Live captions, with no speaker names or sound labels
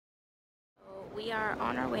We are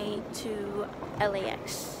on our way to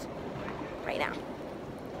LAX right now.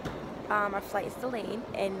 Our flight is delayed,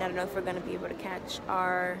 and I don't know if we're going to be able to catch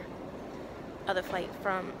our other flight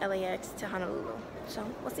from LAX to Honolulu. So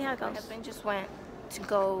we'll see how it goes. My husband just went to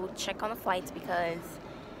go check on the flights because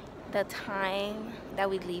the time that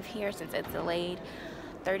we leave here, since it's delayed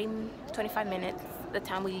 25 minutes, the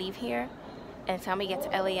time we leave here and the time we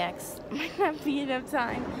get to LAX might not be enough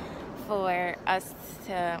time for us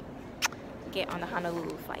to get on the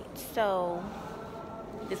Honolulu flight. So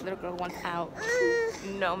this little girl wants out.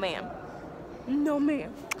 No ma'am. No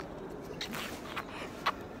ma'am.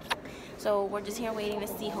 So we're just here waiting to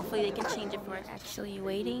see. Hopefully they can change it for us. Actually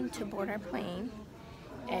waiting to board our plane,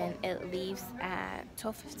 and it leaves at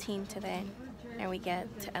 12:15 today, and we get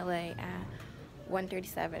to LA at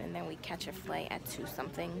 1:37, and then we catch a flight at 2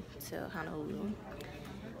 something to Honolulu,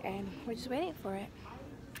 and we're just waiting for it.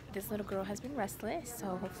 This little girl has been restless,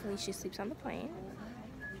 so hopefully she sleeps on the plane,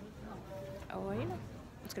 or you know,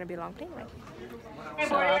 it's gonna be a long plane ride.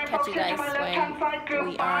 So I'll catch you guys when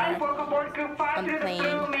we are on the plane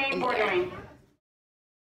in the air.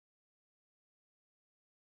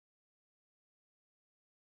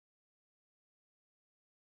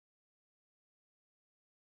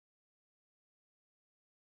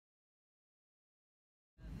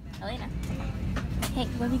 Elena, hey,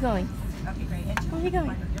 where are we going? Okay, great. Where are we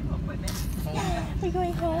going? Are we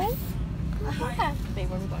going home? Yeah.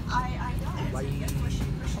 Babe, where are we going?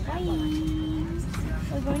 Hawaii.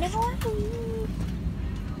 We're going to Hawaii.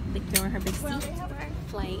 Victor and her big seat.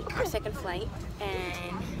 Our second flight,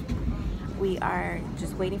 and we are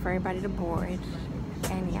just waiting for everybody to board.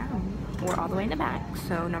 And yeah, we're all the way in the back,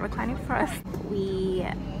 so no reclining for us. We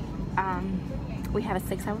have a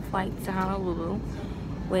 6-hour flight to Honolulu,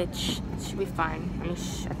 which should be fine. I mean,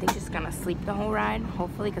 I think she's gonna sleep the whole ride,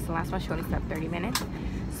 hopefully, because the last one she only slept 30 minutes.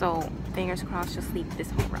 So fingers crossed she'll sleep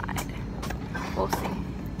this whole ride. We'll see.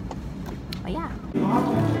 But yeah.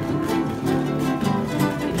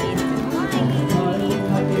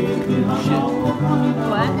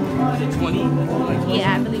 What? Is it 20?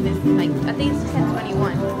 Yeah, I believe it's like, I think it's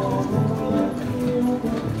 10:21.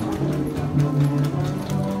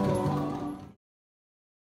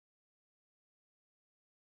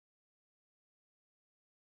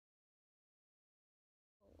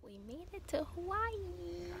 We made it to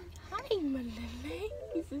Hawaii. Hi, my lily.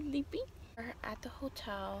 Is it sleepy? We're at the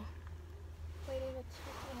hotel waiting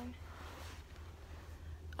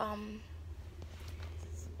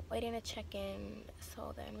to check in,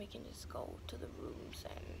 so then we can just go to the rooms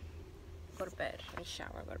and go to bed and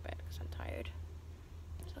shower, go to bed because I'm tired.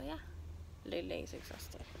 So yeah, Lele is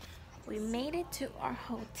exhausted. We made it to our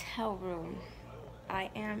hotel room. I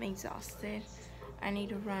am exhausted. I need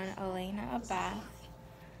to run Elena a bath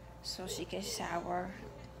so she can shower.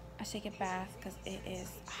 I take a bath because it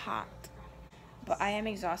is hot. But I am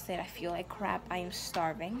exhausted. I feel like crap. I am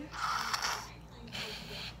starving.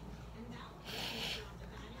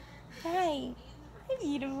 Hi. Hi,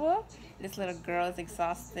 beautiful. This little girl is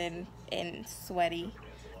exhausted and sweaty.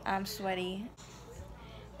 I'm sweaty.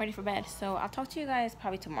 Ready for bed. So I'll talk to you guys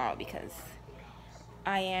probably tomorrow because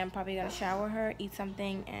I am probably going to shower her, eat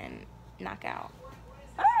something, and knock out.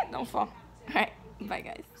 Alright, don't fall. Alright, bye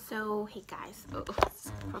guys. So, hey guys.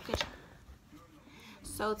 Okay.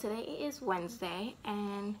 So today is Wednesday,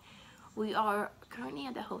 and we are currently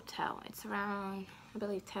at the hotel. It's around, I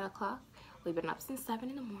believe, 10 o'clock. We've been up since 7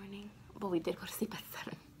 in the morning, but we did go to sleep at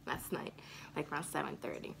 7 last night, like around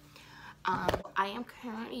 7:30. I am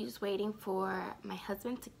currently just waiting for my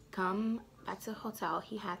husband to come back to the hotel.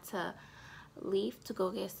 He had to leave to go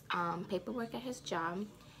get paperwork at his job,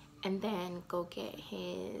 and then go get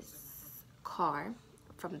his car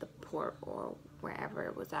from the port or wherever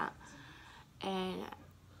it was at. And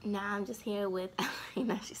now I'm just here with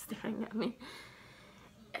Elena. She's staring at me,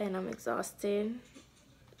 and I'm exhausted.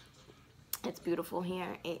 It's beautiful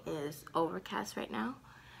here. It is overcast right now.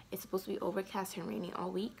 It's supposed to be overcast and rainy all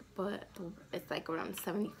week, but it's like around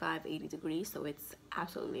 75-80 degrees, so it's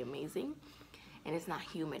absolutely amazing, and it's not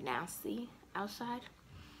humid nasty outside.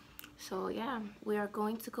 So yeah, we are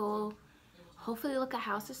going to go hopefully look at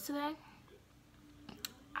houses today.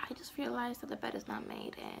 I just realized that the bed is not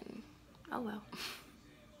made, and oh well.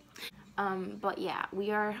 But yeah, we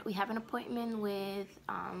have an appointment with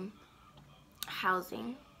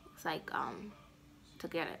housing. It's like to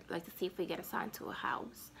get it, like to see if we get assigned to a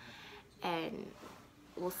house, and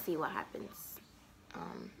we'll see what happens.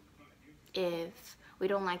 If we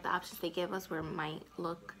don't like the options they give us, we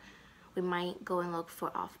might go and look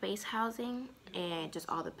for off-base housing. And just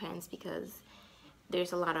all depends, because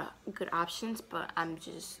there's a lot of good options, but I'm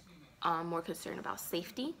just more concerned about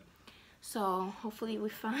safety. So hopefully we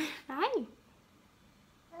find hi.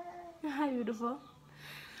 Hi, beautiful.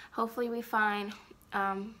 Hopefully we find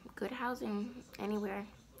good housing anywhere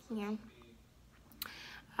here.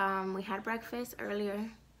 We had breakfast earlier.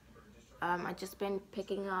 I just been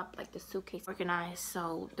picking up like the suitcase organized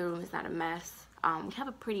so the room is not a mess. We have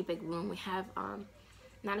a pretty big room. We have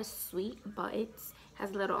not a suite, but it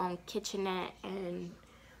has a little kitchenette and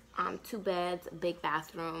 2 beds, a big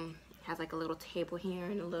bathroom. It has like a little table here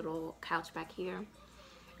and a little couch back here.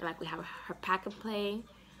 And like we have her pack and play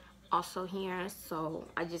also here, so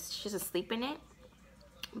she's asleep in it,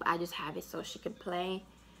 but I just have it so she can play,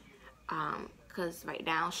 because right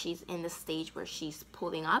now she's in the stage where she's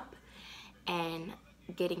pulling up and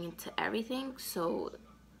getting into everything, so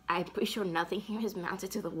I'm pretty sure nothing here is mounted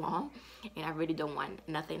to the wall, and I really don't want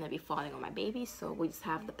nothing to be falling on my baby, so we just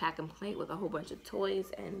have the pack and play with a whole bunch of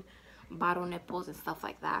toys and bottle nipples and stuff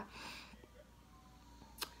like that.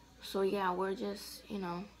 So yeah, we're just, you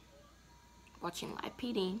know, watching live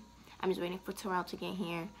PD. I'm just waiting for Terrell to get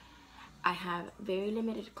here. I have very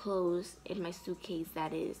limited clothes in my suitcase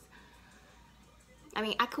that is, I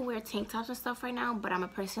mean, I could wear tank tops and stuff right now, but I'm a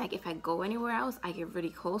person like if I go anywhere else, I get really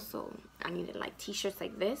cold, so I needed like t-shirts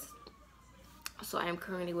like this. So I am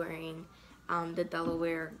currently wearing the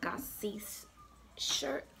Delaware Gossies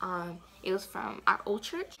shirt. It was from our old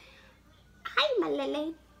church. Hi, my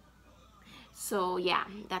lily. So yeah,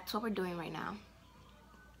 that's what we're doing right now.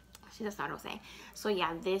 See, that's not what I'm saying. So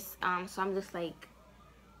yeah, this so I'm just like,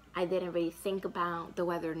 I didn't really think about the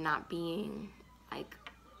weather not being like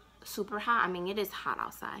super hot. I mean, it is hot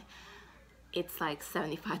outside. It's like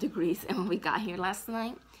 75 degrees, and when we got here last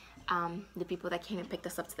night, the people that came and picked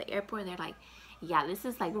us up to the airport, they're like, yeah, this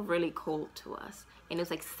is like really cold to us, and it was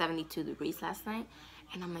like 72 degrees last night.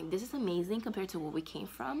 And I'm like, this is amazing compared to where we came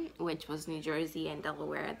from, which was New Jersey and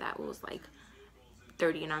Delaware. That was like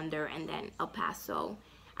 30 and under, and then El Paso,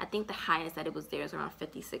 I think the highest that it was there is around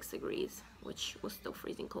 56 degrees, which was still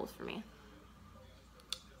freezing cold for me.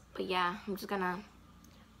 But yeah, I'm just gonna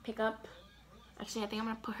pick up. Actually, I think I'm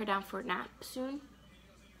gonna put her down for a nap soon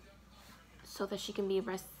so that she can be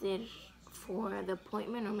rested for the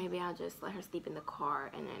appointment, or maybe I'll just let her sleep in the car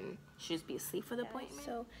and then she'll just be asleep for the appointment.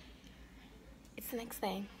 So it's the next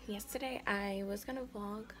day. Yesterday I was gonna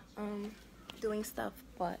vlog doing stuff,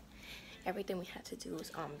 but everything we had to do was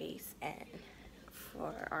on base and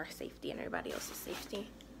for our safety and everybody else's safety.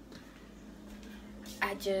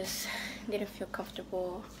 I just didn't feel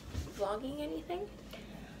comfortable vlogging anything,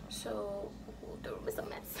 so the room is a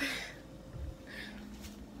mess.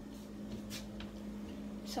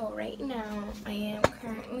 So right now I am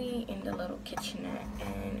currently in the little kitchenette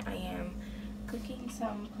and I am cooking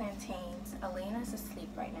some plantains. Elena's asleep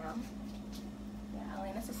right now. Yeah,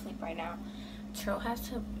 Elena's asleep right now. Tro had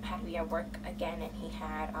to be at work again, and he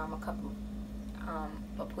had a couple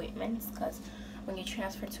appointments, because when you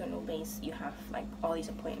transfer to a new base you have like all these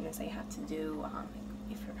appointments that you have to do,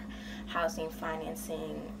 if you're housing,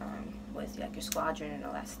 financing, with like your squadron and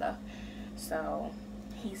all that stuff. So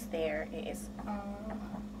he's there. It's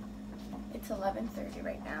 11:30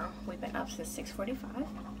 right now. We've been up since 6:45.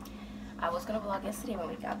 I was gonna vlog yesterday when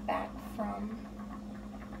we got back from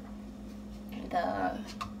the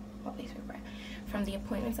from the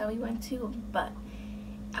appointments that we went to, but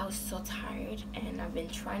I was so tired, and I've been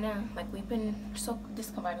trying to, like, we've been so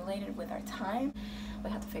discombobulated with our time. We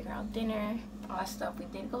have to figure out dinner, all that stuff. We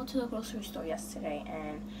did go to the grocery store yesterday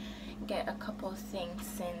and get a couple of things,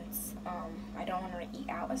 since I don't want to eat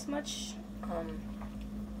out as much.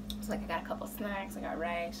 So like I got a couple of snacks. I got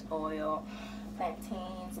rice, oil,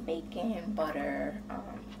 plantains, bacon, butter,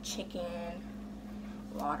 chicken,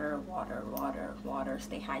 water,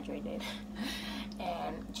 stay hydrated,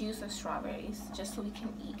 and juice of strawberries, just so we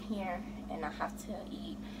can eat here and not have to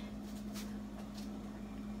eat.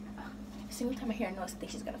 Every single time I hear a noise, I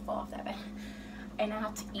think she's gonna fall off that bed. And I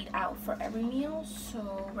have to eat out for every meal,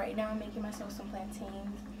 so right now I'm making myself some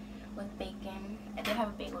plantains with bacon. I did have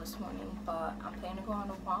a bagel this morning, but I'm planning to go on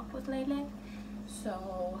a walk with Lele,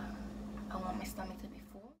 so I want my stomach to be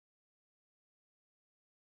full.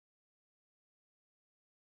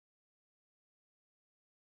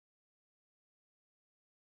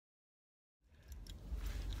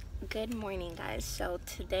 Good morning, guys. So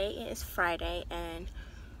today is Friday and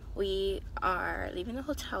we are leaving the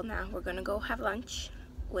hotel now. We're gonna go have lunch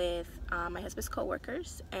with my husband's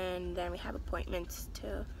co-workers, and then we have appointments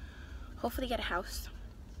to hopefully get a house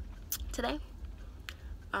today.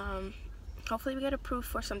 Hopefully we get approved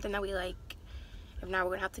for something that we like. If not,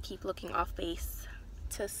 we're gonna have to keep looking off base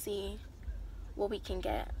to see what we can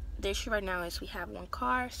get. The issue right now is we have one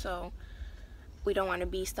car, so we don't want to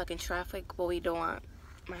be stuck in traffic, but we don't want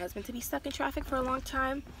my husband to be stuck in traffic for a long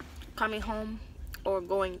time coming home or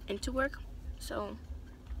going into work. So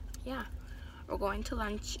yeah, we're going to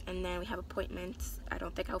lunch and then we have appointments. I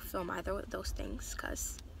don't think I'll film either of those things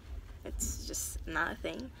because it's just not a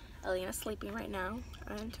thing. Elena's sleeping right now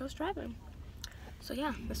and Joe's driving. So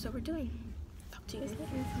yeah, that's what we're doing. Talk to you guys later.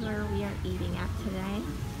 This is where we are eating at today.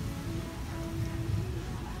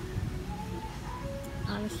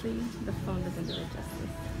 Honestly, the phone doesn't do it justice.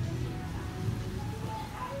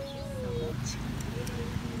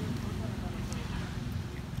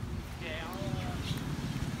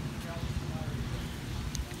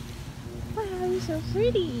 Wow, you're so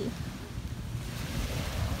pretty.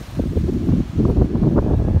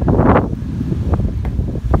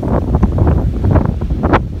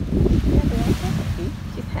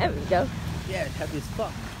 She's heavy though. Yeah, it's heavy as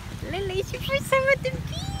fuck. Lily, it's your first time at the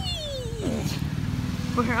beach.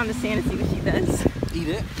 Put her on the sand and see what she does. Eat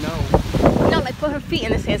it? No. No, like put her feet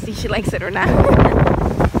in the sand, see if she likes it or not.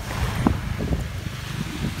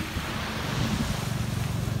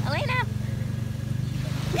 Elena!